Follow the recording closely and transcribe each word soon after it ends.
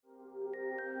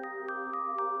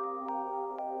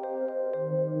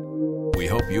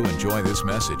hope you enjoy this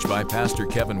message by Pastor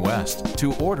Kevin West.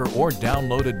 To order or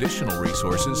download additional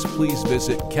resources, please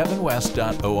visit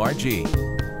kevinwest.org.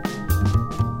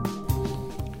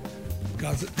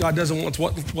 God doesn't want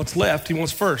what's left. He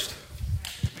wants first.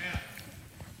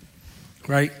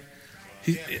 Right?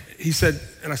 He said,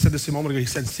 and I said this a moment ago, he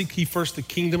said, seek ye first the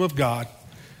kingdom of God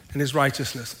and his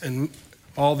righteousness, and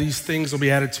all these things will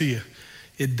be added to you.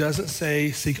 It doesn't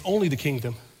say seek only the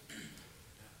kingdom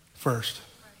first.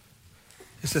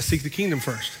 It says seek the kingdom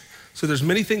first. So there's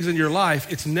many things in your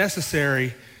life, it's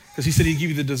necessary, because he said he'd give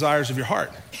you the desires of your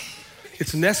heart.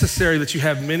 It's necessary that you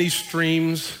have many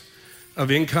streams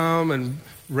of income and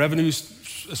revenue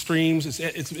streams.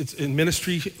 It's in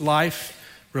ministry life,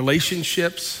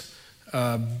 relationships,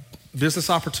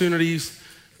 business opportunities,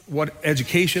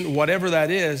 education, whatever that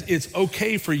is. It's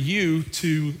okay for you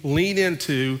to lean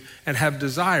into and have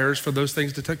desires for those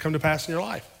things to come to pass in your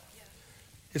life.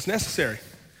 It's necessary.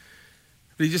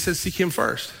 But he just says seek him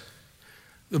first.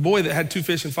 The boy that had 2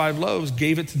 fish and 5 loaves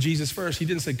gave it to Jesus first. He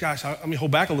didn't say, gosh, let me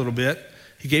hold back a little bit.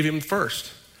 He gave him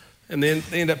first. And then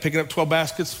they ended up picking up 12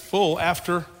 baskets full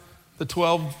after the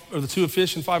 2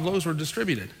 fish and 5 loaves were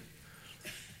distributed.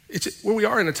 It's where we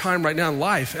are in a time right now in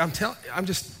life. I'm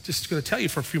just going to tell you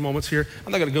for a few moments here.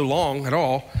 I'm not going to go long at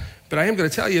all, but I am going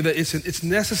to tell you that it's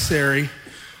necessary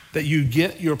that you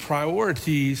get your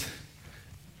priorities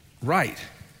right.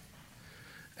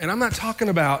 And I'm not talking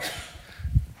about,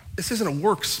 this isn't a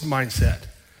works mindset.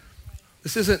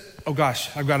 This isn't, oh gosh,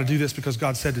 I've got to do this because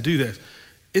God said to do this.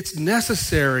 It's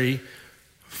necessary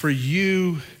for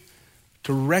you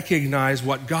to recognize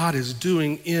what God is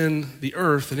doing in the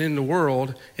earth and in the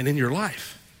world and in your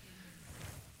life.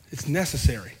 It's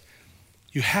necessary.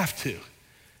 You have to.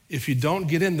 If you don't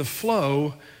get in the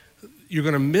flow, you're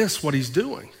going to miss what he's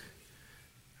doing.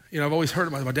 You know, I've always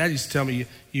heard, my dad used to tell me,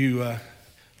 you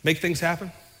make things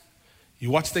happen, you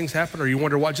watch things happen, or you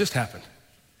wonder what just happened.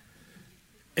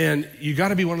 And you got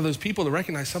to be one of those people that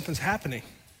recognize something's happening.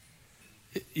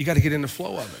 You got to get in the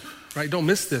flow of it, right? Don't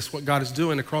miss this, what God is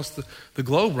doing across the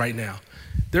globe right now.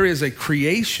 There is a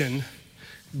creation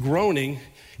groaning.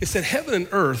 It said heaven and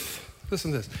earth,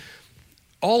 listen to this,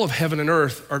 all of heaven and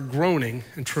earth are groaning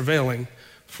and travailing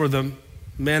for the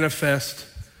manifest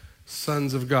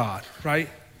sons of God, right?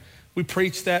 We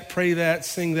preach that, pray that,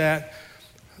 sing that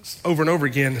over and over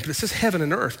again, but it says heaven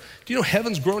and earth. Do you know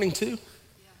heaven's groaning too?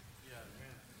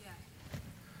 Yeah.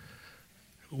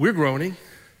 We're groaning.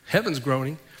 Heaven's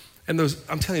groaning, and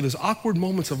I'm telling you, those awkward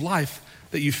moments of life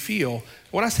that you feel.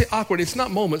 When I say awkward, it's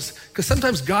not moments, because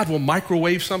sometimes God will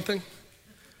microwave something,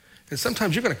 and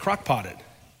sometimes you're going to crock pot it,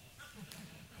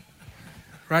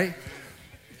 right?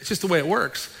 It's just the way it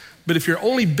works. But if you're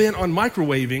only bent on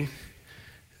microwaving,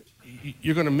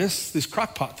 you're going to miss this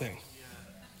crock pot thing.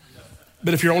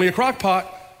 But if you're only a crock pot,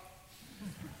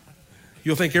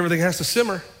 you'll think everything has to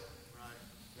simmer,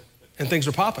 and things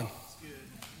are popping.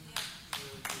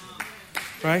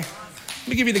 Right? Let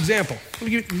me give you an example.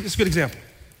 It's a good example.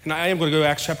 And I am going to go to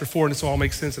Acts chapter 4, and this will all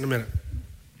make sense in a minute.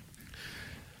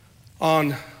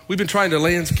 We've been trying to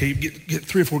landscape, get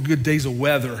 3 or 4 good days of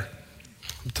weather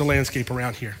to landscape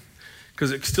around here,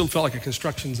 because it still felt like a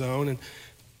construction zone, and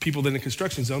people in the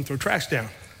construction zone throw trash down.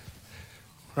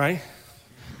 Right?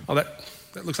 Oh,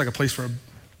 that looks like a place for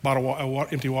a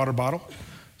empty water bottle,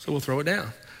 so we'll throw it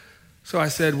down. So I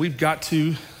said,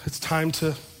 it's time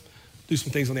to do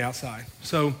some things on the outside.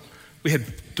 So we had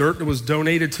dirt that was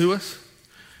donated to us.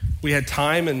 We had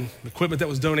time and equipment that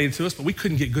was donated to us, but we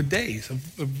couldn't get good days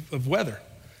of weather.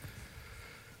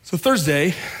 So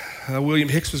Thursday, William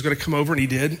Hicks was going to come over, and he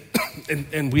did.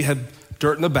 and we had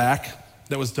dirt in the back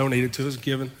that was donated to us,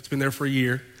 given. It's been there for a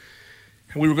year.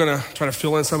 And we were going to try to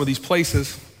fill in some of these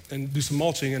places and do some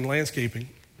mulching and landscaping.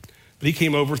 But he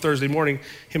came over Thursday morning,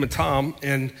 him and Tom,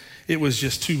 and it was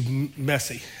just too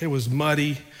messy. It was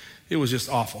muddy. It was just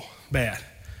awful, bad.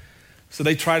 So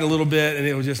they tried a little bit, and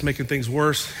it was just making things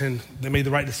worse, and they made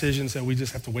the right decision, said we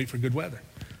just have to wait for good weather.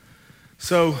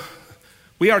 So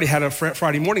we already had a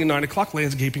Friday morning at 9 o'clock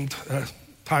landscaping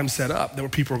time set up. There were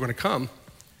people who were going to come,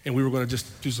 and we were going to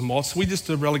just do some mulch. So we just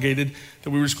relegated that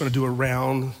we were just going to do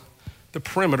around the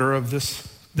perimeter of this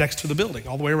next to the building,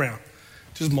 all the way around.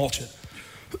 Just mulch it.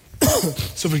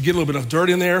 So if we get a little bit of dirt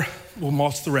in there, we'll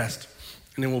mulch the rest,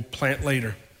 and then we'll plant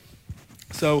later.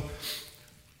 So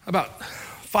about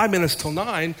 5 minutes till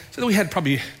 9, so we had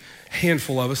probably a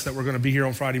handful of us that were going to be here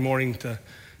on Friday morning to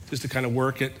kind of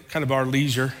work at kind of our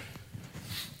leisure.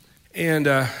 And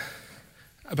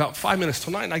about 5 minutes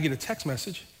till 9, I get a text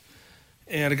message,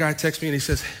 and a guy texts me and he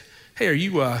says, "Hey, are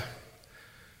you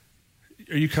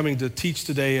coming to teach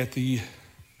today at the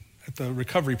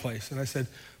recovery place?" And I said,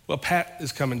 Well, Pat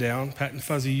is coming down. Pat and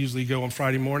Fuzzy usually go on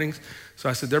Friday mornings. So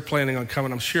I said, they're planning on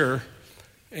coming, I'm sure.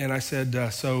 And I said,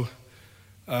 that's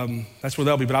where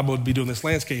they'll be, but I will be doing this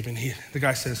landscaping. The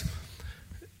guy says,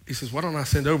 why don't I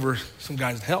send over some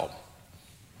guys to help?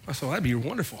 I said, well, that'd be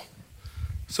wonderful.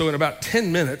 So in about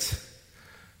 10 minutes,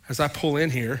 as I pull in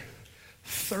here,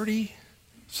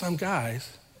 30-some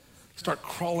guys start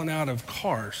crawling out of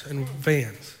cars and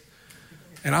vans.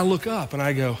 And I look up and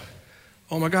I go,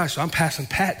 oh my gosh, I'm passing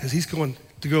Pat because he's going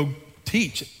to go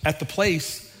teach at the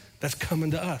place that's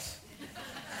coming to us.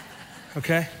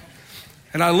 Okay?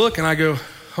 And I look and I go,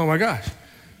 oh my gosh.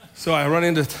 So I run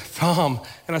into Tom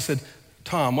and I said,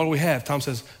 Tom, what do we have? Tom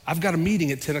says, I've got a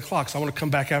meeting at 10 o'clock, so I want to come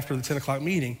back after the 10 o'clock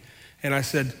meeting. And I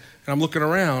said, and I'm looking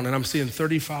around and I'm seeing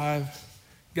 35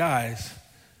 guys,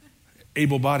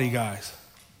 able-bodied guys,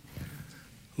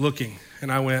 looking.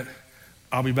 And I went,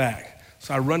 I'll be back.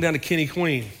 So I run down to Kenny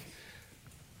Queen.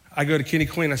 I go to Kenny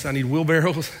Queen, I said, I need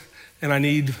wheelbarrows and I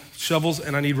need shovels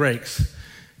and I need rakes.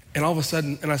 And all of a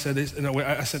sudden, and I said,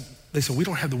 they said, we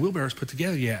don't have the wheelbarrows put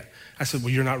together yet. I said,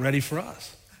 well, you're not ready for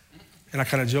us. And I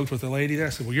kind of joked with the lady there. I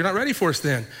said, well, you're not ready for us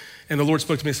then. And the Lord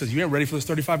spoke to me and said, you ain't ready for those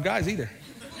 35 guys either.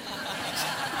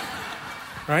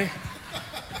 Right?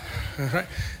 Right?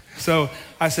 So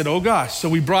I said, oh gosh. So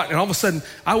we brought, and all of a sudden,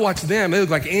 I watched them. They look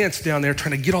like ants down there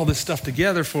trying to get all this stuff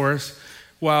together for us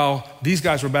while these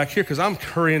guys were back here because I'm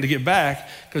hurrying to get back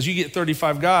because you get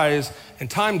 35 guys and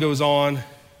time goes on,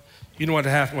 you know what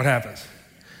happens.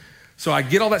 So I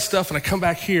get all that stuff and I come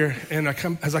back here and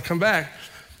as I come back,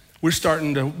 we're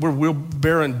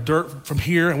wheelbarrowing dirt from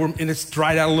here and it's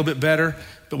dried out a little bit better,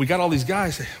 but we got all these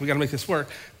guys, we got to make this work.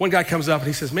 One guy comes up and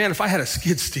he says, man, if I had a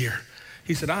skid steer,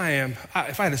 he said,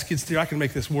 if I had a skid steer, I can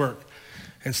make this work.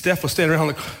 And Steph was standing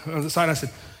around on the side. I said,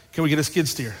 can we get a skid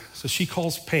steer? So she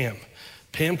calls Pam.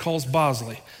 Pam calls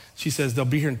Bosley. She says, they'll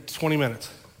be here in 20 minutes.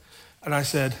 And I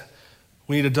said,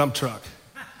 we need a dump truck.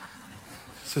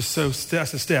 So I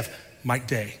said, Steph, Mike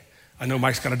Day. I know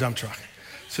Mike's got a dump truck.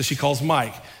 So she calls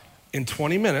Mike. In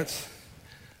 20 minutes,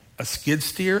 a skid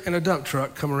steer and a dump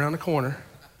truck come around the corner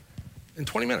in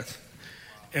 20 minutes.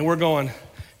 And we're going,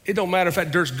 it don't matter if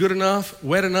that dirt's good enough,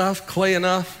 wet enough, clay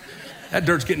enough, that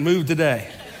dirt's getting moved today,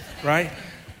 right?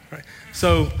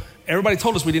 So everybody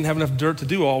told us we didn't have enough dirt to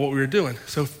do all what we were doing.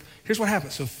 So here's what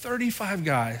happened. So 35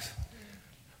 guys,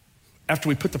 after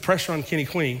we put the pressure on Kenny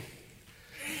Queen,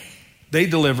 they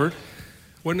delivered,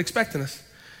 wasn't expecting us.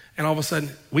 And all of a sudden,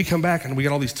 we come back and we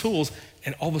got all these tools,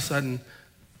 and all of a sudden,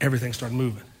 everything started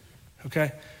moving,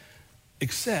 okay?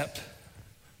 Except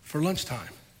for lunchtime.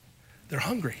 They're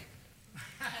hungry,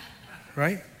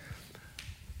 right?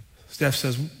 Steph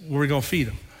says, where are we going to feed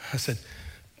them? I said,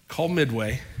 call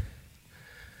Midway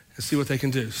and see what they can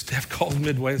do. Steph calls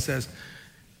Midway and says,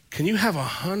 can you have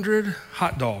 100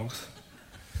 hot dogs,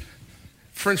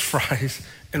 French fries,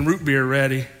 and root beer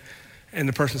ready? And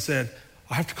the person said,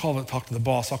 I have to talk to the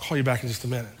boss. I'll call you back in just a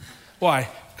minute. Why?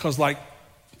 Because like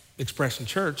Expression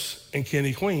Church and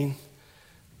Kenny Queen,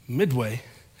 Midway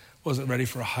wasn't ready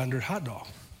for 100 hot dogs,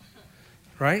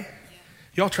 right? Yeah.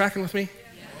 Y'all tracking with me?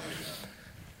 Yeah.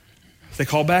 They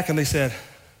called back and they said,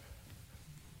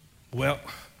 well,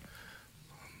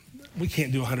 we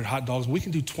can't do 100 hot dogs. We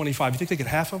can do 25. You think they could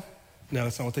half them? No,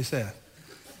 that's not what they said.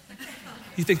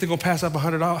 You think they're going to pass up a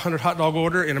 100 hot dog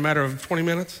order in a matter of 20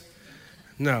 minutes?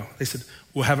 No. They said,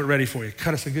 we'll have it ready for you.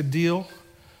 Cut us a good deal.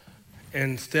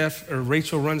 And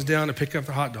Rachel runs down to pick up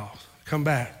the hot dogs. Come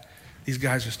back. These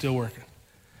guys are still working.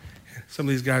 Some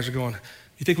of these guys are going,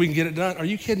 you think we can get it done? Are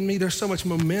you kidding me? There's so much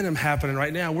momentum happening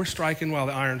right now. We're striking while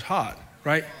the iron's hot,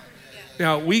 right?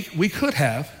 Now, we could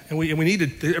have, and we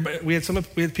needed, we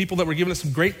had people that were giving us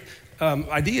some great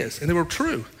ideas, and they were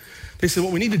true. They said,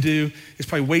 what we need to do is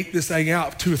probably wait this thing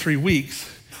out 2 or 3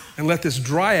 weeks and let this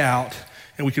dry out,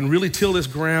 and we can really till this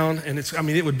ground, and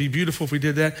it would be beautiful if we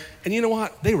did that. And you know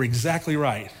what? They were exactly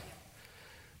right.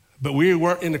 But we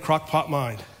weren't in the crock pot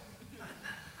mind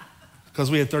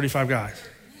because we had 35 guys.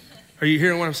 Are you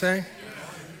hearing what I'm saying?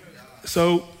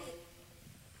 So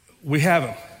we have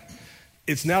them.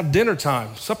 It's now dinner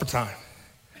time, supper time.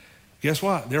 Guess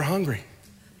what? They're hungry.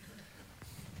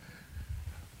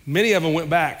 Many of them went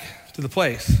back to the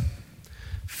place.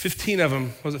 15 of them,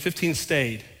 15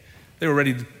 stayed. They were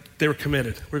ready, they were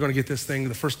committed. We're going to get this thing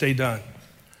the first day done.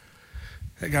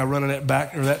 That guy running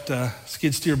that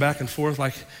skid steer back and forth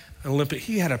like an Olympic,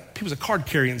 he was a card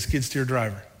carrying skid steer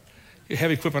driver, a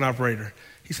heavy equipment operator.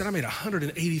 He said, I made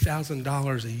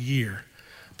 $180,000 a year,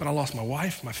 but I lost my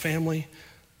wife, my family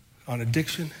on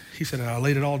addiction. He said, and I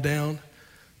laid it all down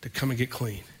to come and get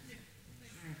clean.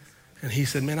 And he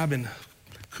said, man, I've been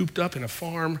cooped up in a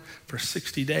farm for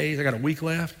 60 days. I got a week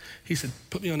left. He said,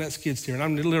 put me on that skid steer.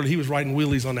 And he was riding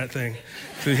wheelies on that thing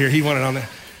through here. He wanted on that.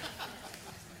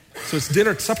 So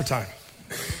it's supper time.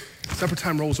 Supper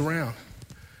time rolls around.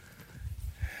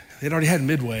 They'd already had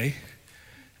Midway,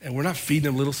 and we're not feeding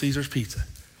them Little Caesars pizza.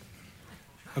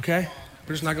 Okay?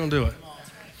 We're just not going to do it.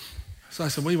 So I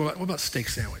said, what about steak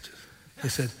sandwiches? They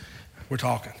said, we're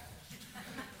talking.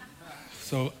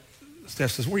 So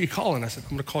Steph says, where are you calling? I said, I'm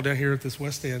going to call down here at this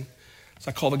West End. So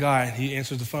I call the guy, and he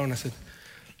answers the phone. I said,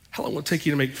 how long will it take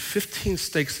you to make 15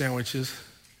 steak sandwiches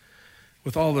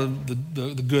with all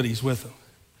the goodies with them?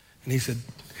 And he said,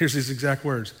 here's his exact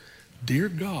words, dear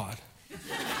God.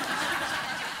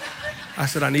 I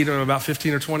said, I need them in about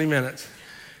 15 or 20 minutes.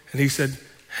 And he said,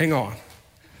 hang on.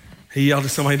 He yelled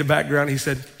at somebody in the background. He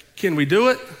said, can we do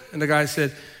it? And the guy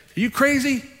said, are you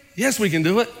crazy? Yes, we can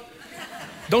do it.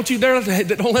 Don't you dare,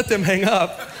 don't let them hang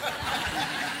up.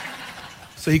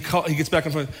 So he gets back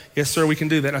on the phone. Yes, sir, we can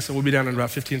do that. And I said, we'll be down in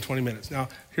about 15, 20 minutes. Now,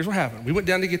 here's what happened. We went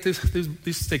down to get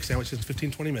these steak sandwiches in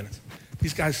 15, 20 minutes.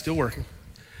 These guys still working.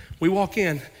 We walk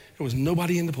in, there was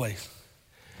nobody in the place.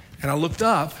 And I looked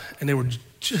up, and they were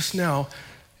just now,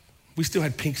 we still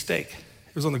had pink steak.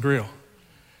 It was on the grill.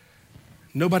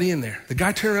 Nobody in there. The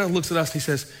guy turned around and looks at us, and he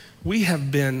says, we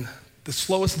have been the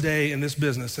slowest day in this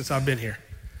business since I've been here.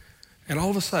 And all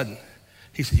of a sudden,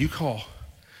 he said, you call.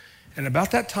 And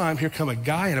about that time, here come a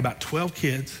guy and about 12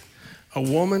 kids, a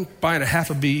woman buying a half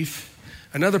a beef,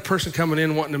 another person coming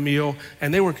in wanting a meal,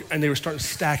 and they were starting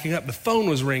stacking up. The phone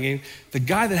was ringing. The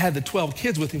guy that had the 12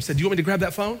 kids with him said, do you want me to grab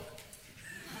that phone?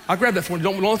 I'll grab that phone.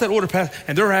 Don't let that order pass.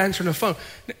 And they're answering the phone.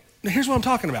 Now, here's what I'm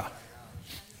talking about.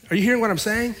 Are you hearing what I'm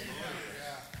saying?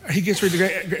 He gets ready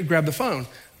to grab the phone.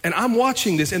 And I'm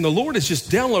watching this, and the Lord is just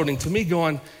downloading to me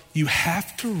going, you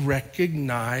have to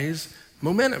recognize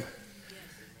momentum.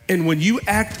 And when you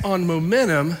act on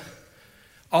momentum,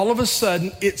 all of a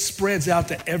sudden, it spreads out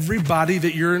to everybody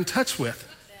that you're in touch with.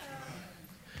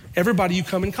 Everybody you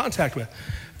come in contact with.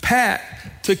 Pat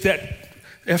took that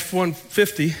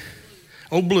F-150,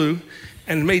 old blue,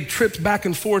 and made trips back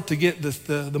and forth to get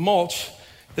the mulch.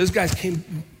 Those guys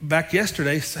came back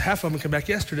yesterday, so half of them came back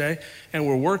yesterday, and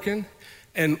were working.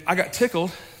 And I got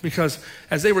tickled because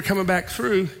as they were coming back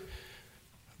through,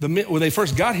 when they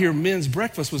first got here, men's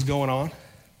breakfast was going on.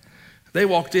 They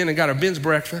walked in and got a men's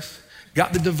breakfast,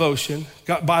 got the devotion,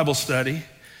 got Bible study,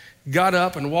 got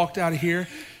up and walked out of here,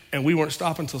 and we weren't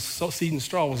stopping until seed and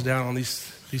straw was down on these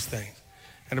things.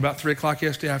 And about 3 o'clock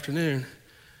yesterday afternoon,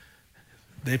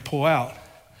 they pull out,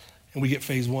 and we get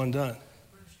phase 1 done.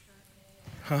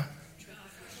 Huh?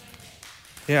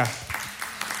 Yeah.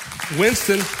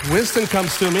 Winston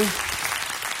comes to me.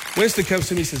 Winston comes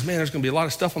to me and says, man, there's going to be a lot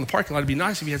of stuff on the parking lot. It'd be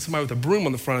nice if you had somebody with a broom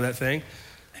on the front of that thing.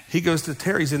 He goes to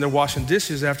Terry's in there washing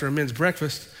dishes after a men's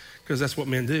breakfast because that's what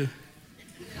men do.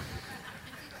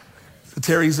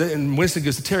 So and Winston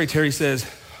goes to Terry. Terry says,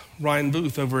 Ryan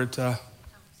Booth over at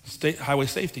Highway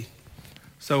Safety.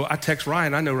 So I text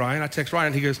Ryan. I know Ryan. I text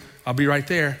Ryan. He goes, I'll be right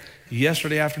there.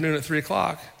 Yesterday afternoon at 3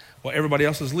 o'clock, while everybody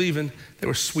else was leaving, they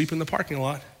were sweeping the parking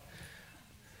lot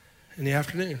in the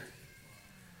afternoon.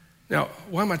 Now,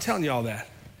 why am I telling you all that?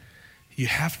 You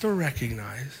have to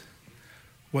recognize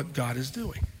what God is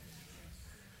doing.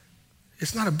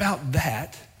 It's not about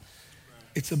that.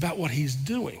 It's about what he's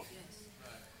doing.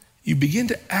 You begin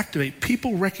to activate.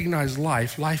 People recognize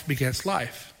life. Life begets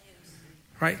life.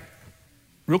 Right?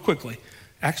 Real quickly.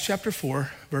 Acts chapter 4,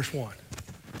 verse 1.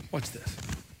 Watch this.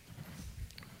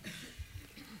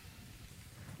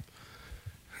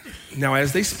 Now,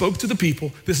 as they spoke to the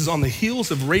people, this is on the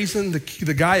heels of raising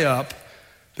the guy up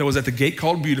that was at the gate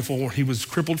called Beautiful, where he was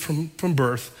crippled from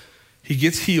birth. He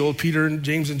gets healed. Peter and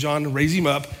James and John raise him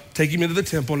up, take him into the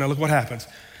temple. Now look what happens.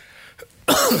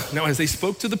 Now, as they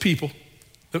spoke to the people,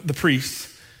 the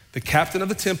priests, the captain of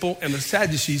the temple, and the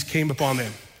Sadducees came upon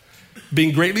them,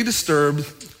 being greatly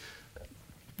disturbed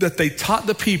that they taught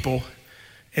the people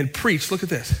and preached, look at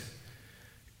this,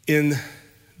 in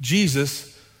Jesus,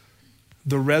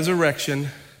 the resurrection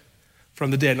from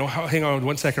the dead. No, hang on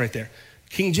 1 second right there.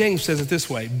 King James says it this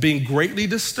way, being greatly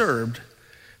disturbed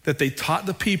that they taught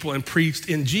the people and preached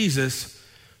in Jesus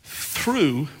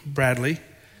through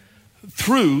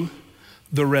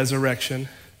the resurrection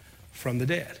from the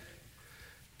dead.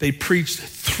 They preached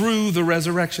through the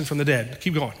resurrection from the dead.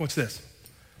 Keep going. What's this?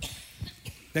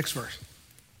 Next verse.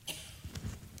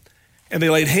 And they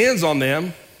laid hands on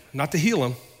them, not to heal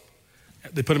them.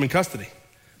 They put them in custody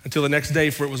until the next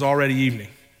day, for it was already evening.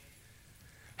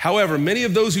 However, many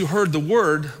of those who heard the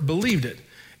word believed it,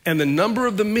 and the number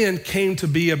of the men came to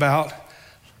be about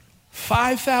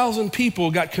 5,000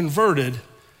 people got converted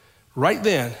right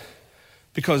then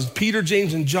because Peter,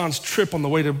 James, and John's trip on the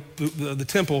way to the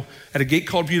temple at a gate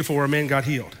called Beautiful where a man got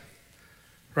healed,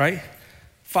 right?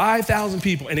 5,000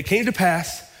 people. And it came to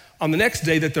pass on the next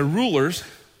day that the rulers,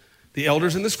 the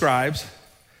elders and the scribes,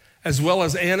 as well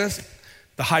as Annas,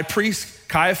 the high priest,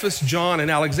 Caiaphas, John, and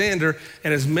Alexander,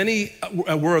 and as many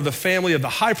were of the family of the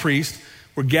high priest,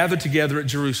 were gathered together at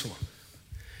Jerusalem.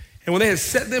 And when they had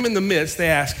set them in the midst, they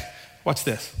asked, watch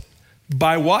this,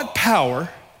 by what power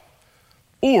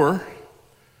or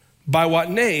by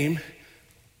what name,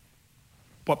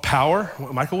 what power,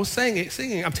 what Michael was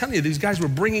singing, I'm telling you, these guys were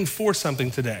bringing forth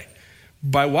something today.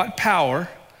 By what power,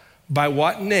 by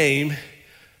what name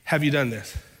have you done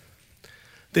this?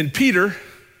 Then Peter,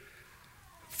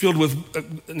 filled with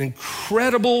an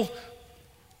incredible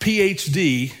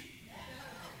PhD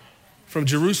from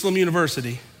Jerusalem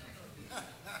University.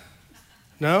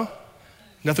 No?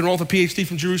 Nothing wrong with a PhD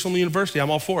from Jerusalem University. I'm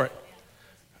all for it.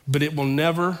 But it will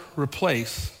never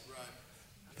replace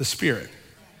the Spirit.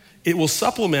 It will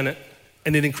supplement it,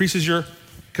 and it increases your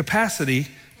capacity,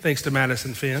 thanks to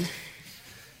Madison Finn,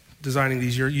 designing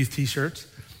these youth t-shirts.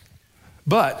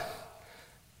 But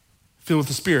filled with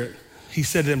the Spirit, he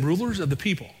said to them, rulers of the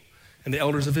people and the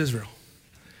elders of Israel,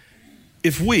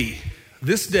 if we,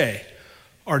 this day,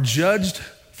 are judged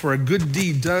for a good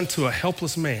deed done to a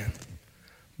helpless man,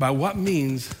 by what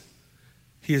means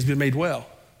he has been made well,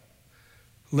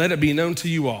 let it be known to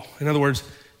you all. In other words,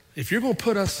 if you're going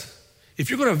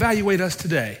to evaluate us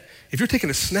today, if you're taking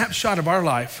a snapshot of our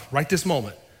life right this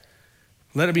moment,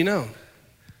 let it be known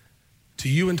to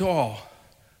you and to all,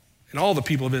 and all the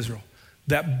people of Israel,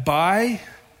 that by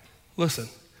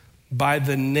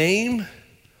the name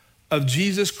of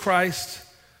Jesus Christ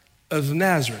of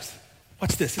Nazareth,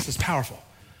 watch this, this is powerful,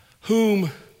 whom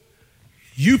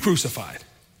you crucified,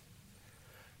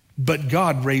 but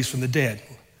God raised from the dead.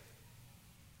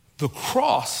 The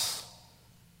cross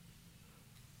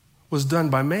was done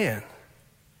by man,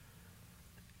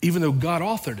 even though God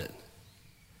authored it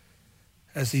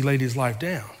as he laid his life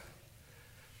down.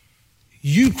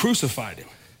 You crucified him,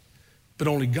 but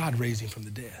only God raised him from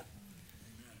the dead.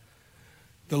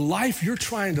 The life you're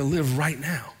trying to live right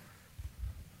now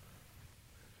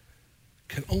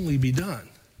can only be done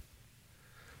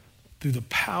through the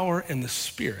power and the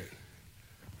Spirit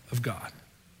of God.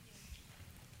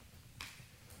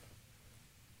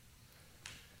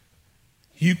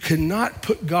 You cannot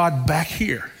put God back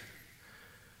here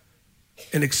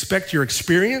and expect your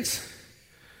experience,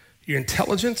 your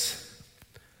intelligence,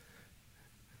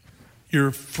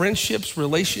 your friendships,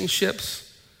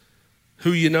 relationships,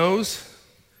 who you knows,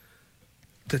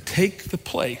 to take the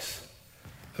place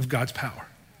of God's power.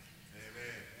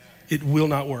 Amen. It will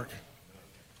not work.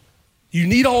 You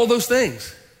need all those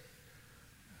things,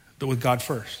 but with God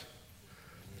first.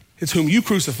 It's whom you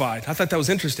crucified. I thought that was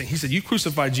interesting. He said, you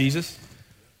crucified Jesus,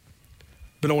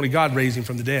 but only God raised him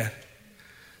from the dead.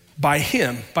 By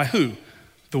him, by who?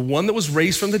 The one that was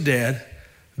raised from the dead,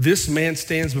 this man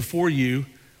stands before you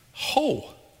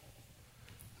whole.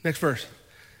 Next verse.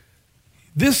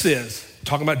 This is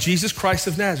talking about Jesus Christ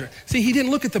of Nazareth. See, he didn't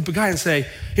look at the guy and say,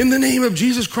 in the name of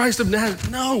Jesus Christ of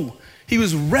Nazareth. No, he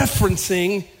was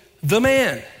referencing the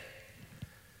man,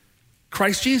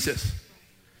 Christ Jesus.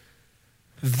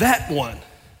 That one,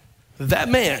 that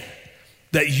man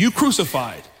that you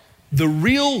crucified, the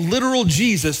real literal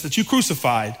Jesus that you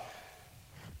crucified,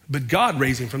 but God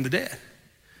raised him from the dead.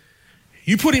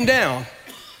 You put him down,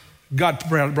 God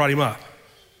brought him up.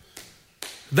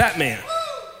 That man,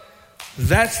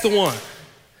 that's the one.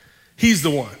 He's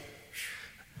the one.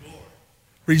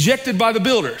 Rejected by the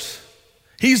builders.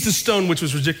 He's the stone which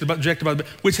was rejected by the,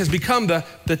 which has become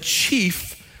the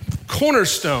chief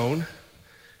cornerstone,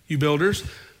 you builders.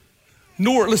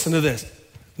 Nor, listen to this,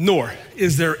 nor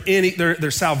is there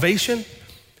there's salvation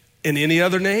in any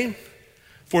other name,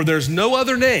 for there's no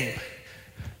other name,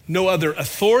 no other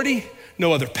authority,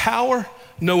 no other power,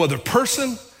 no other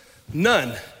person,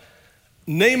 none.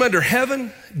 Name under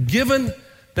heaven given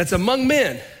that's among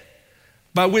men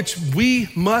by which we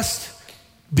must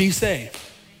be saved.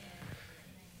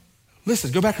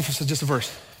 Listen, go back for just a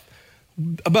verse.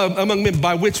 Among men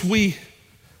by which we,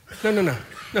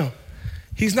 no.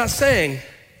 He's not saying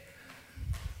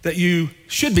that you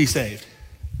should be saved,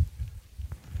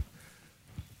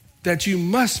 that you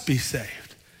must be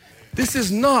saved. This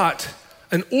is not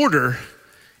an order,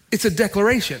 it's a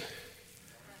declaration.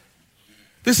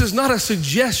 This is not a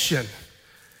suggestion,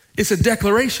 it's a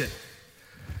declaration.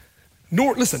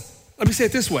 Nor, listen, let me say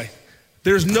it this way.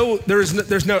 There's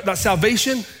not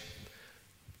salvation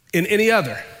in any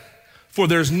other. For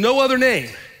there's no other name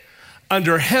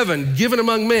under heaven given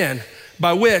among men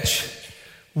by which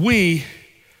we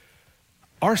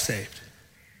are saved.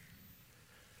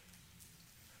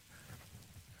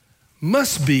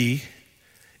 Must be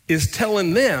is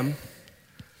telling them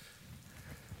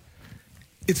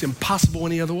it's impossible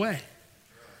any other way.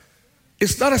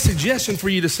 It's not a suggestion for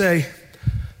you to say,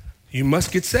 you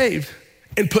must get saved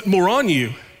and put more on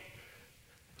you.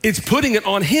 It's putting it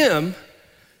on him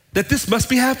that this must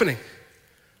be happening.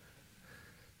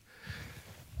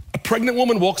 A pregnant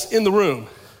woman walks in the room.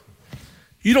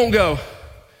 You don't go,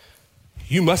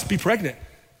 you must be pregnant.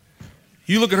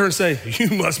 You look at her and say, you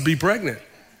must be pregnant.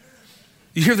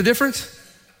 You hear the difference?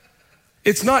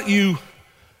 It's not you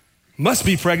must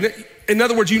be pregnant. In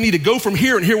other words, you need to go from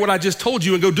here and hear what I just told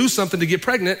you and go do something to get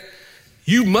pregnant.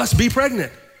 You must be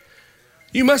pregnant.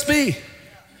 You must be.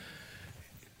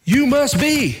 You must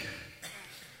be.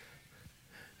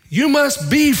 You must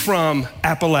be from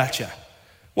Appalachia.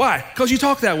 Why? Because you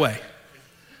talk that way.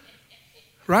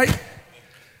 Right?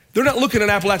 They're not looking at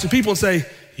Appalachian people and say,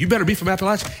 you better be from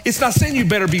Appalachia. It's not saying you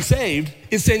better be saved.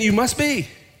 It's saying you must be.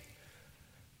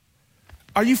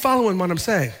 Are you following what I'm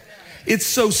saying? It's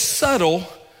so subtle,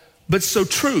 but so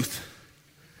truth.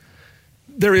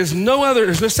 There's no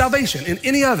salvation in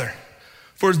any other.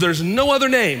 For there's no other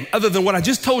name other than what I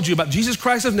just told you about Jesus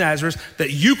Christ of Nazareth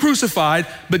that you crucified,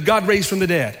 but God raised from the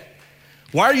dead.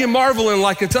 Why are you marveling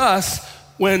like it's us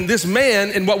when this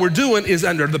man and what we're doing is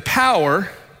under the power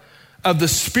of the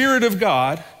Spirit of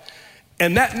God,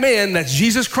 and that man, that's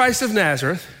Jesus Christ of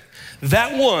Nazareth,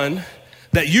 that one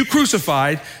that you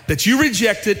crucified, that you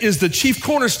rejected, is the chief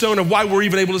cornerstone of why we're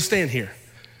even able to stand here.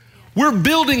 We're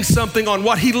building something on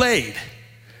what he laid.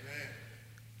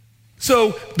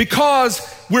 So because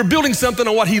we're building something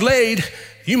on what he laid,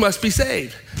 you must be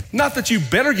saved. Not that you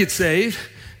better get saved,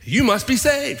 you must be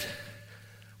saved.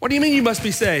 What do you mean you must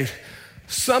be saved?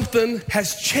 Something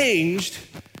has changed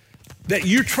that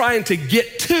you're trying to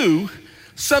get to.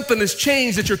 Something has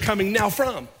changed that you're coming now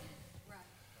from.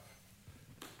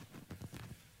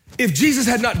 If Jesus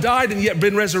had not died and yet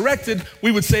been resurrected,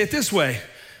 we would say it this way.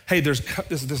 Hey, there's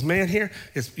this man here,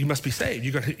 you must be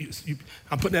saved.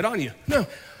 I'm putting that on you. No,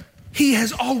 he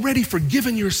has already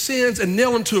forgiven your sins and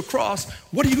nailed them to a cross.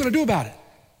 What are you gonna do about it?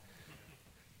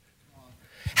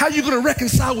 How are you gonna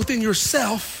reconcile within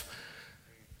yourself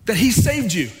that he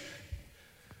saved you?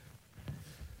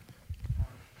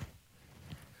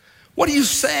 What do you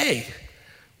say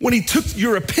when he took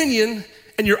your opinion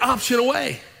and your option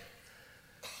away?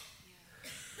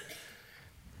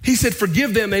 He said,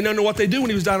 forgive them, they don't know what they do, when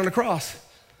he was dying on the cross.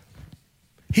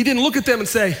 He didn't look at them and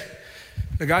say,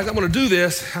 now guys, I'm gonna do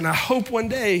this, and I hope one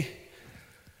day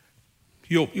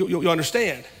you'll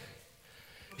understand.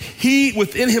 He,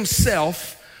 within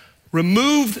himself,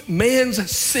 removed man's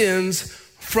sins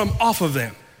from off of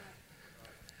them.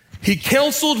 He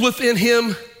counseled within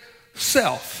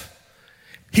himself.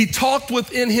 He talked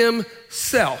within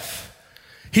himself.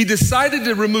 He decided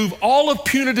to remove all of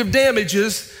punitive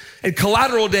damages and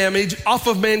collateral damage off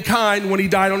of mankind when he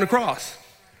died on the cross.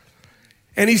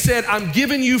 And he said, I'm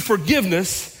giving you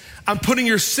forgiveness. I'm putting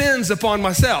your sins upon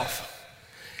myself.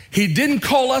 He didn't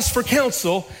call us for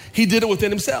counsel. He did it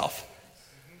within himself.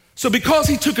 So because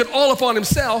he took it all upon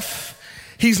himself,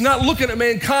 he's not looking at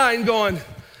mankind going,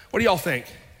 what do y'all think?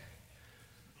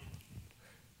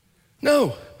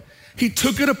 No, he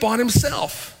took it upon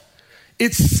himself.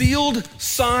 It's sealed,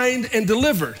 signed, and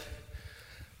delivered.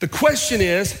 The question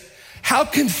is, how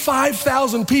can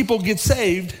 5,000 people get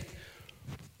saved?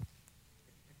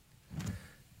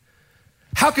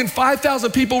 How can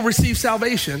 5,000 people receive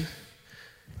salvation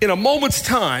in a moment's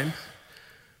time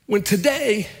when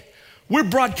today we're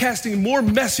broadcasting more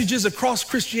messages across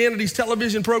Christianity's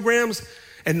television programs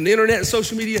and the internet and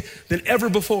social media than ever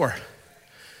before?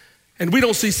 And we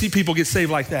don't see people get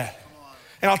saved like that.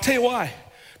 And I'll tell you why.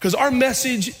 Because our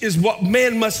message is what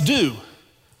man must do,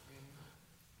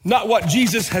 not what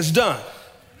Jesus has done.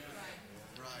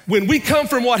 When we come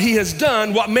from what he has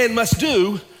done, what man must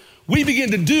do, we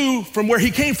begin to do from where he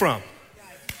came from.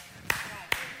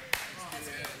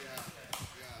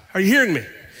 Are you hearing me?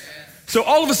 So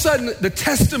all of a sudden, the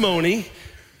testimony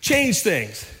changed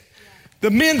things. The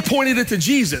men pointed it to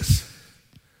Jesus.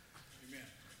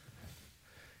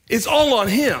 It's all on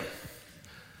him.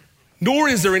 Nor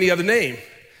is there any other name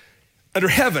under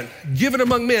heaven given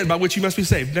among men by which you must be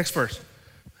saved. Next verse.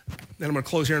 Then I'm going to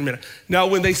close here in a minute. Now,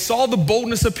 when they saw the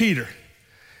boldness of Peter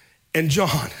and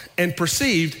John and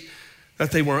perceived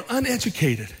that they were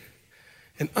uneducated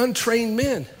and untrained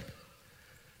men,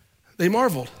 they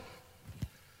marveled.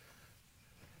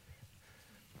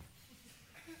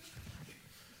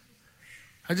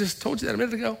 I just told you that a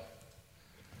minute ago.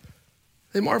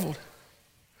 They marveled.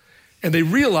 And they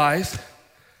realized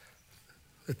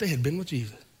that they had been with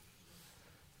Jesus.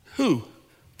 Who?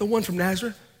 The one from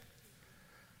Nazareth?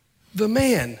 The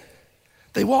man.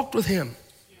 They walked with him.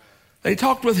 They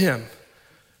talked with him.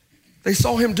 They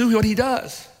saw him do what he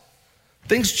does.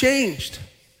 Things changed.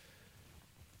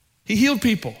 He healed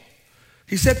people.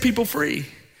 He set people free.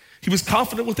 He was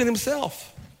confident within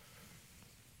himself.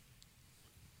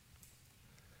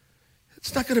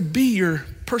 It's not going to be your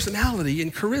personality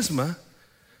and charisma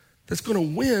that's going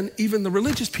to win even the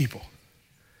religious people.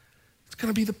 It's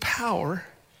going to be the power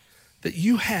that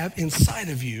you have inside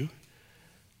of you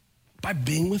by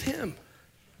being with him.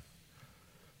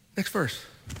 Next verse.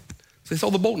 So they saw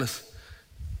the boldness.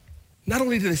 Not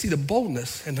only did they see the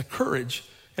boldness and the courage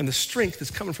and the strength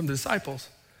that's coming from the disciples,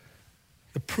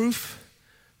 the proof,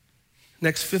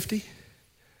 next 50,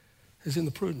 is in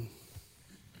the prudent.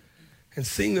 And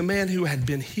seeing the man who had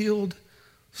been healed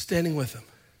standing with them.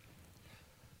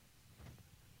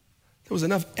 There was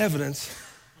enough evidence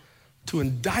to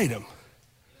indict him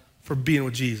for being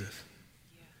with Jesus.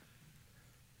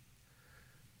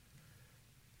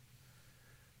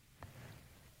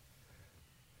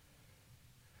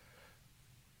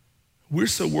 We're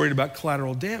so worried about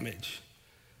collateral damage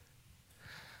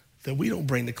that we don't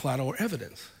bring the collateral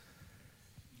evidence.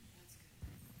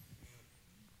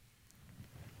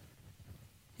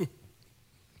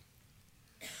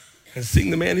 And seeing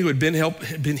the man who had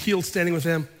been healed standing with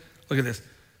them, look at this.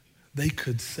 They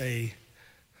could say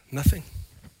nothing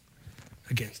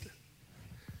against it.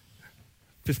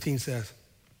 15 says,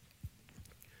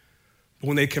 but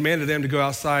when they commanded them to go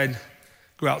aside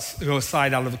out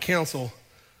of the council,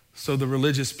 so the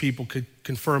religious people could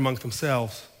confer among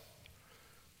themselves,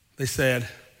 they said,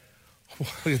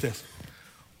 look at this.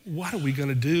 What are we going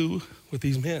to do with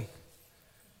these men?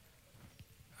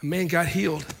 A man got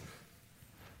healed.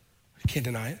 You can't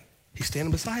deny it. He's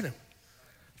standing beside him.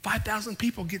 5,000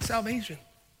 people get salvation.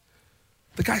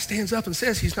 The guy stands up and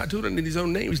says he's not doing it in his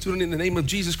own name. He's doing it in the name of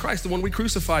Jesus Christ, the one we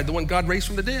crucified, the one God raised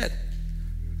from the dead.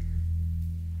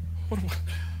 What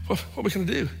are we going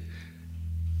to do?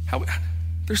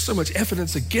 There's so much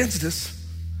evidence against us.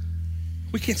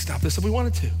 We can't stop this if we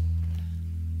wanted to.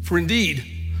 For indeed,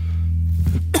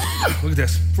 look at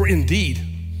this. For indeed,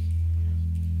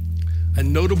 a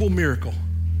notable miracle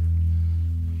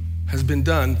has been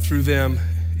done through them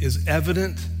is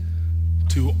evident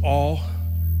to all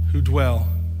who dwell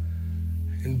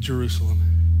in Jerusalem.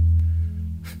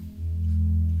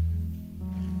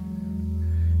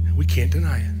 We can't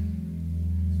deny it.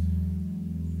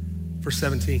 Verse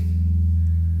 17.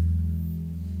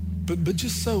 But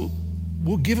just so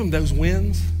we'll give them those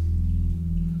wins.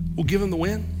 We'll give them the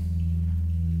win.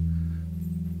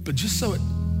 But just so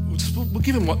we'll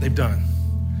give them what they've done.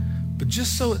 But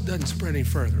just so it doesn't spread any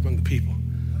further among the people,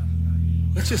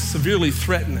 let's just severely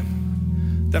threaten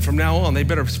them that from now on they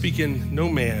better speak in no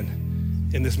man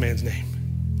in this man's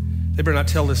name. They better not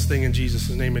tell this thing in Jesus'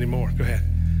 name anymore. Go ahead.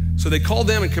 So they called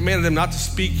them and commanded them not to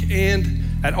speak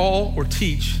and at all or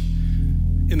teach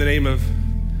in the name of,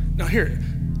 now here,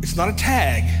 it's not a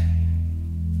tag,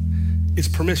 it's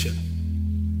permission.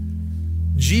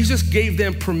 Jesus gave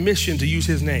them permission to use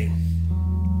his name.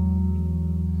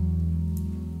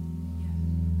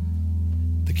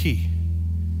 The key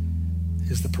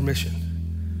is the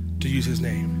permission to use his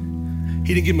name.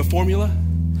 He didn't give him a formula.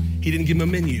 He didn't give him a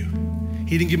menu.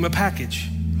 He didn't give him a package.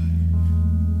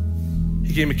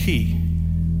 He gave him a key,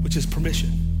 which is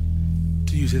permission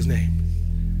to use his name.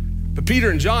 But Peter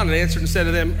and John answered and said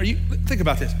to them, think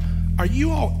about this. Are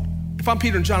you all, if I'm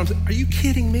Peter and John, I'm saying, are you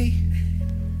kidding me?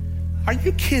 Are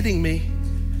you kidding me?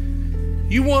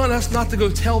 You want us not to go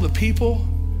tell the people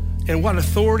and what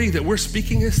authority that we're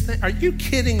speaking this thing? Are you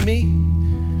kidding me?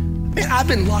 Man, I've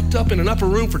been locked up in an upper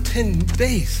room for 10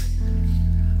 days.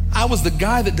 I was the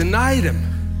guy that denied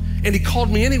him, and he called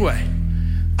me anyway.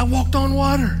 I walked on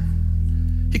water.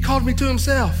 He called me to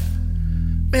himself.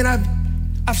 Man,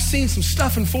 I've seen some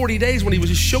stuff in 40 days when he was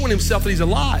just showing himself that he's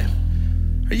alive.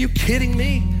 Are you kidding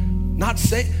me? Not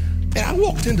say. Man, I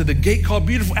walked into the gate called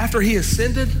Beautiful after he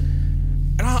ascended,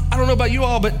 and I don't know about you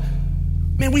all, but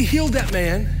man, we healed that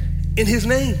man in his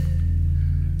name.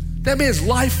 That man's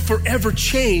life forever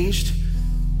changed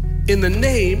in the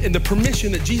name and the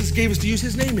permission that Jesus gave us to use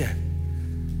his name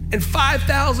in. And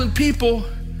 5,000 people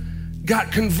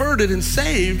got converted and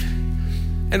saved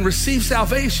and received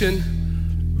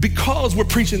salvation because we're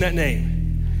preaching that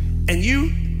name. And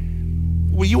you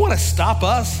want to stop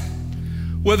us,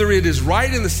 whether it is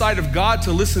right in the sight of God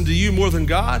to listen to you more than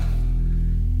God?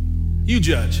 You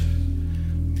judge.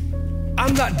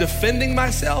 I'm not defending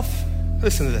myself.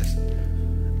 Listen to this.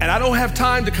 And I don't have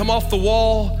time to come off the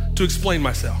wall to explain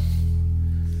myself.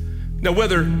 Now,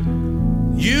 whether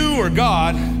You or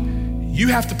God, you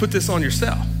have to put this on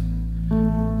yourself,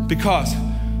 because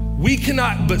we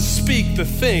cannot but speak the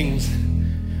things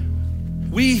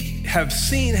we have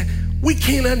seen. We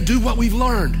can't undo what we've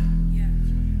learned.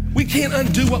 We can't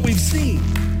undo what we've seen.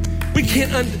 We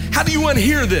can't how do you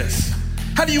unhear this?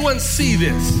 How do you unsee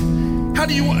this? How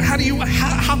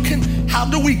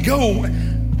do we go?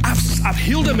 I've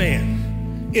healed a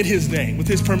man in his name, with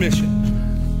his permission.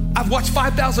 I've watched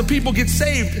 5,000 people get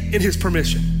saved in his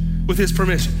permission, with his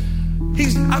permission.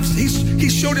 He's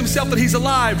showed himself that he's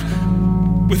alive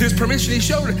with his permission. He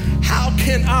showed it. How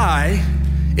can I,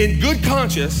 in good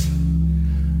conscience,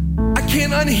 I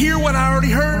can't unhear what I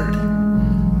already heard.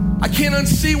 I can't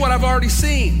unsee what I've already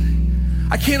seen.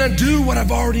 I can't undo what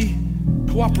I've already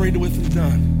cooperated with and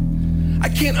done. I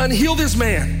can't unheal this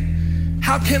man.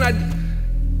 How can I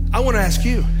want to ask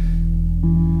you,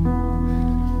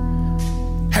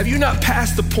 have you not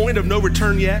passed the point of no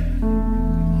return yet?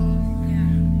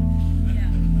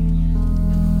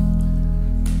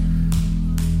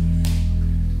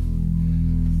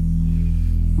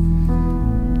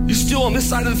 You still on this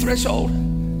side of the threshold?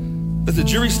 That the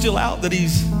jury's still out, that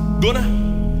he's gonna?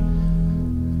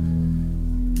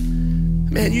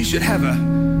 Man, you should have a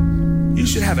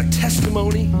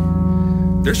testimony.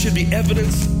 There should be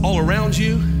evidence all around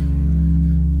you.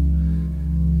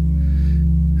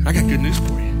 I got good news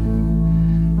for you.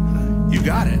 You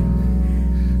got it.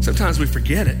 Sometimes we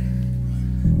forget it,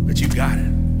 but you got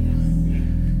it.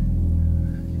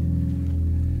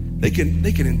 They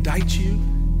can indict you.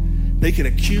 They can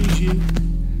accuse you.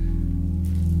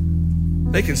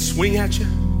 They can swing at you.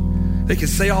 They can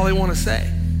say all they want to say.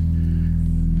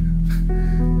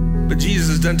 But Jesus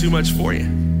has done too much for you.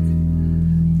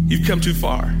 You've come too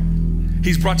far.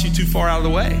 He's brought you too far out of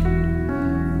the way.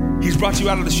 He's brought you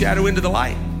out of the shadow into the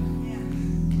light.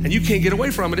 And you can't get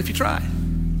away from it if you try.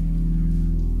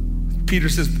 Peter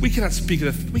says, we cannot speak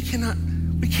of it. We can't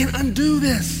undo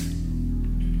this.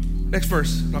 Next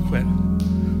verse, and I'll quit.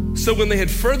 So when they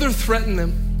had further threatened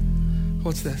them,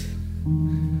 what's this?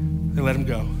 They let him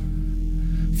go,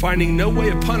 finding no way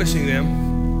of punishing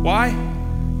them. Why?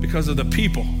 Because of the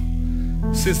people,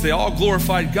 since they all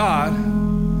glorified God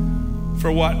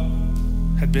for what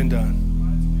had been done.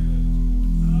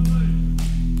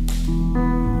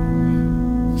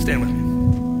 Stand with me.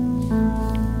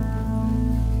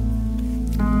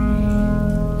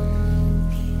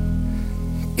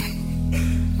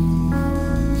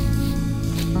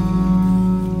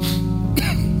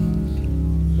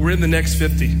 We're in the next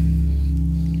 50. We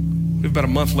have about a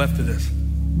month left of this.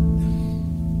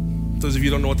 Those of you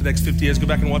who don't know what the next 50 is, go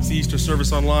back and watch the Easter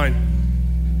service online.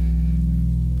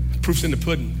 Proof's in the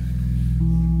pudding.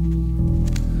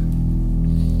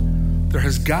 There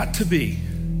has got to be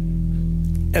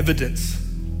evidence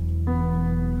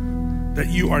that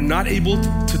you are not able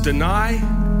to deny,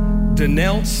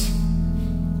 denounce,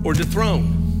 or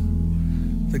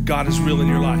dethrone that God is real in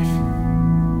your life.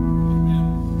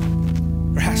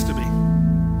 There has to be.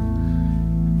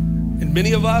 And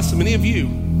many of us, and many of you,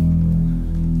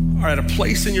 are at a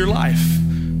place in your life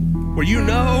where you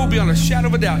know beyond a shadow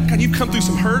of a doubt, God, you've come through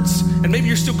some hurts, and maybe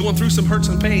you're still going through some hurts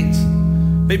and pains.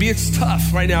 Maybe it's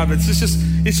tough right now, but it's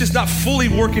just not fully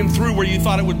working through where you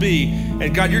thought it would be.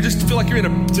 And God, you just feel like you're in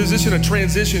a position of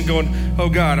transition going, oh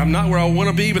God, I'm not where I want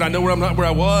to be, but I know where I'm not where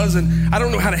I was, and I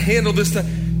don't know how to handle this.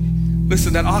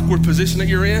 Listen, that awkward position that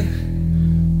you're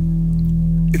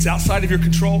in, it's outside of your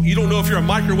control. You don't know if you're a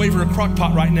microwave or a crock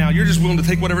pot right now. You're just willing to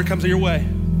take whatever comes your way.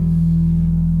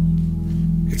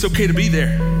 It's okay to be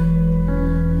there.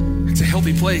 It's a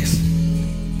healthy place.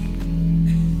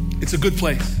 It's a good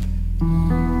place.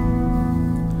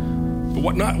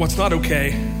 But what's not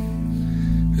okay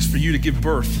is for you to give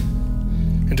birth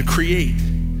and to create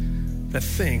that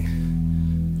thing,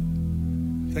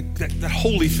 that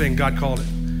holy thing, God called it,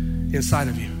 inside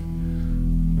of you.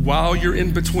 While you're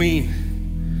in between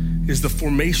is the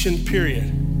formation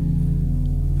period,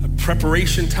 a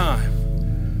preparation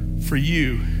time for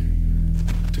you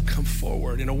to come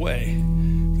forward in a way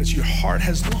that your heart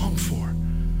has longed for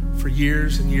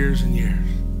years and years and years.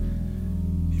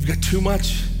 You've got too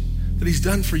much that he's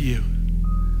done for you.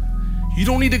 You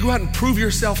don't need to go out and prove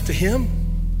yourself to him.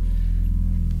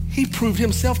 He proved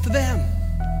himself to them.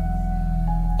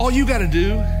 All you got to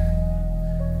do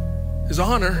is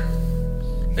honor,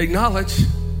 acknowledge,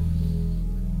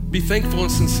 be thankful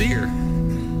and sincere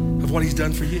of what he's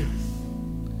done for you.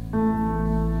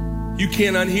 You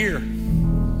can't unhear,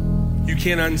 you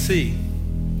can't unsee,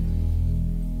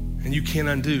 and you can't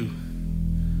undo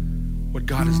what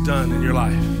God has done in your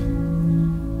life.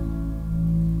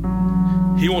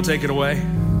 He won't take it away.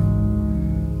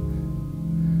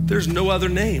 There's no other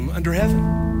name under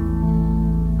heaven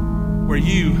where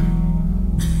you,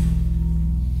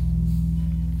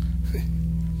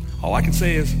 all I can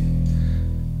say is,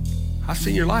 I've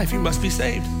seen your life. You must be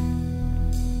saved.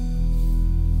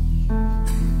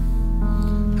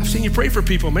 I've seen you pray for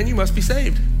people. Man, you must be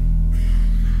saved.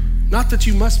 Not that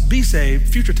you must be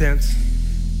saved, future tense.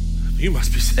 You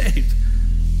must be saved,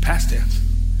 past tense.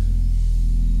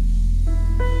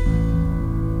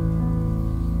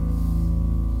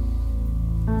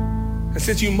 And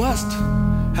since you must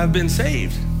have been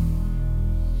saved,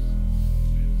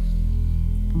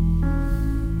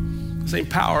 the same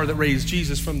power that raised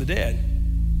Jesus from the dead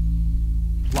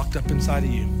locked up inside of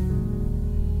you.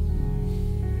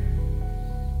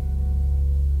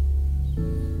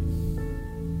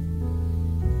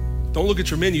 Don't look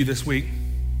at your menu this week.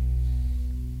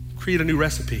 Create a new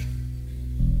recipe.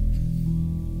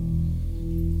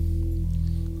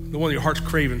 The one your heart's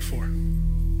craving for.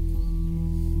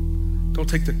 Don't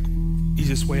take the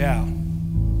easiest way out.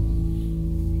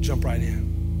 Jump right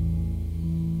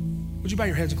in. Would you bow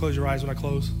your heads and close your eyes when I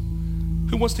close?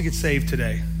 Who wants to get saved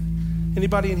today?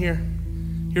 Anybody in here?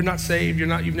 You're not saved.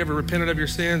 You've never repented of your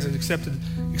sins and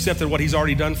accepted what he's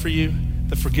already done for you,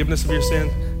 the forgiveness of your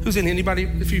sins. Who's in? Anybody?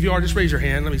 If you are, just raise your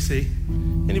hand. Let me see.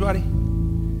 Anybody?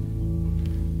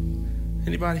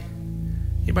 Anybody?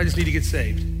 Anybody just need to get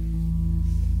saved?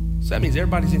 So that means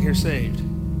everybody's in here saved.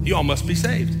 You all must be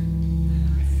saved.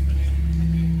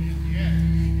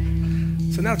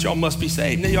 So now that y'all must be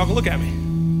saved, now y'all can look at me.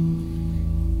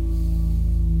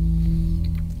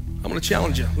 I'm going to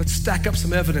challenge you. Let's stack up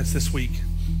some evidence this week.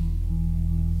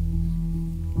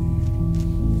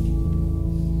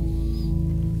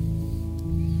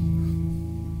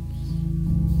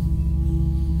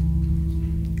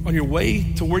 On your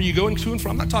way to where you're going to and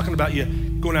from. I'm not talking about you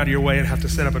going out of your way and have to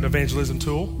set up an evangelism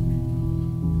tool.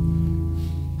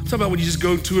 I'm talking about when you just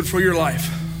go to and for your life.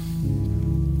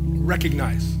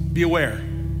 Recognize, be aware.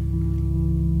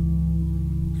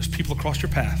 There's people across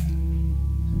your path.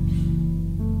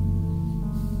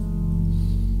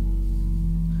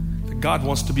 That God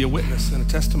wants to be a witness and a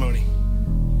testimony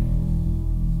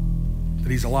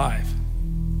that he's alive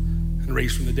and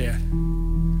raised from the dead.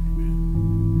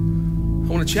 I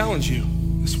want to challenge you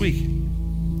this week.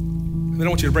 And then I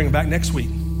want you to bring it back next week.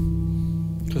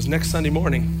 Because next Sunday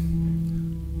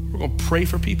morning, we're going to pray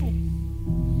for people.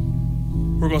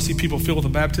 We're going to see people filled with the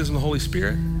baptism of the Holy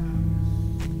Spirit.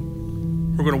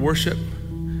 We're going to worship.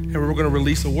 And we're going to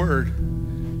release a word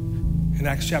in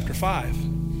Acts chapter 5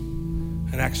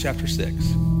 and Acts chapter 6.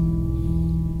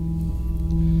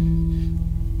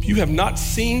 If you have not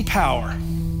seen power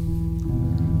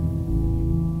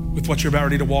with what you're about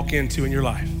ready to walk into in your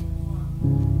life.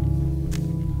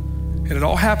 And it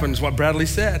all happens, what Bradley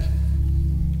said,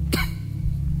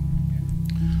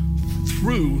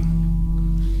 through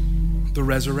the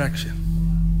resurrection.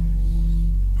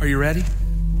 Are you ready?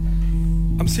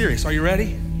 I'm serious. Are you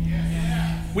ready?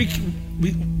 Yeah.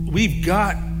 We've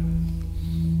got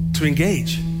to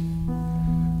engage.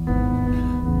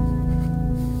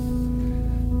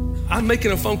 I'm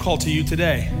making a phone call to you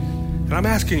today, and I'm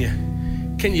asking you,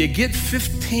 can you get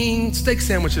 15 steak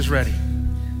sandwiches ready?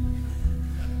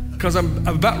 Because I'm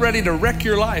about ready to wreck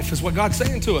your life, is what God's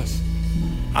saying to us.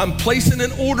 I'm placing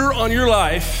an order on your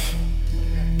life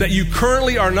that you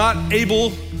currently are not able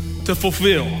to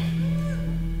fulfill.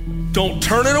 Don't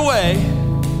turn it away.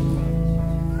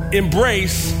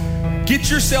 Embrace.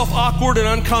 Get yourself awkward and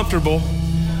uncomfortable.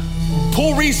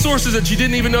 Pull resources that you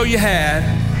didn't even know you had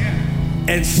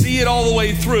and see it all the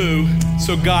way through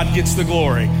so God gets the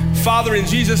glory. Father, in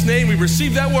Jesus' name, we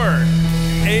receive that word.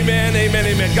 Amen, amen,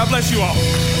 amen. God bless you all.